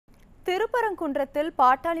திருப்பரங்குன்றத்தில்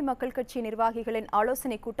பாட்டாளி மக்கள் கட்சி நிர்வாகிகளின்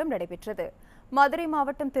ஆலோசனை கூட்டம் நடைபெற்றது. மதுரை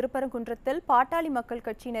மாவட்டம் திருப்பரங்குன்றத்தில் பாட்டாளி மக்கள்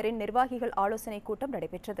கட்சியினரின் நிர்வாகிகள் ஆலோசனை கூட்டம்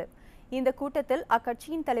நடைபெற்றது. இந்த கூட்டத்தில்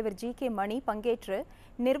அக்கட்சியின் தலைவர் ஜி.கே. மணி பங்கேற்று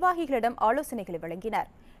நிர்வாகிகளிடம் ஆலோசனைகளை வழங்கினார்.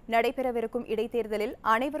 நடைபெறவிருக்கும் இடைத்தேர்தலில்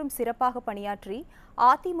அனைவரும் சிறப்பாக பணியாற்றி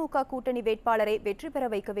அதிமுக கூட்டணி வேட்பாளரை வெற்றி பெற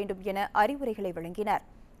வைக்க வேண்டும் என அறிவுரைகளை வழங்கினார்.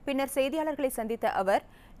 பின்னர் செய்தியாளர்களை சந்தித்த அவர்,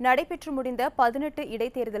 நடைபெற்று முடிந்த 18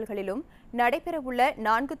 இடைத்தேர்தல்களிலும் நடைபெறவுள்ள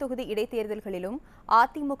 4 தொகுதி இடைத்தேர்தல்களிலும்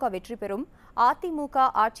அதிமுக வெற்றி பெறும், அதிமுக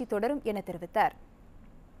ஆட்சி தொடரும் என தெரிவித்தார்.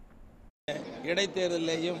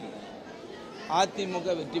 இடைத்தேர்தலையும்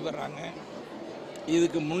அதிமுக வெற்றி பெறாங்க.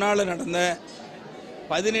 இதுக்கு முன்னால் நடந்த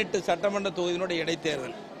 18 சட்டமன்ற தொகுதியினுடைய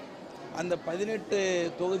இடைத்தேர்தல், அந்த 18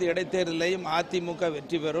 தொகுதி இடைத்தேர்தலையும் அதிமுக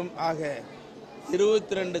வெற்றி பெறும். ஆக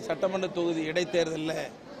 22 சட்டமன்ற தொகுதி இடைத்தேர்தலில்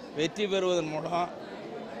வெற்றி பெறுவதன் மூலம்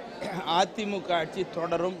அதிமுக ஆட்சி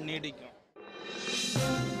தொடரும், நீடிக்கும்.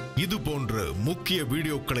 இது போன்ற முக்கிய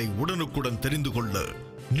வீடியோக்களை உடனுக்குடன் தெரிந்து கொள்ள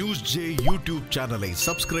NewsJ யூடியூப் சேனலை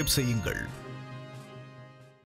சப்ஸ்கிரைப் செய்யுங்கள்.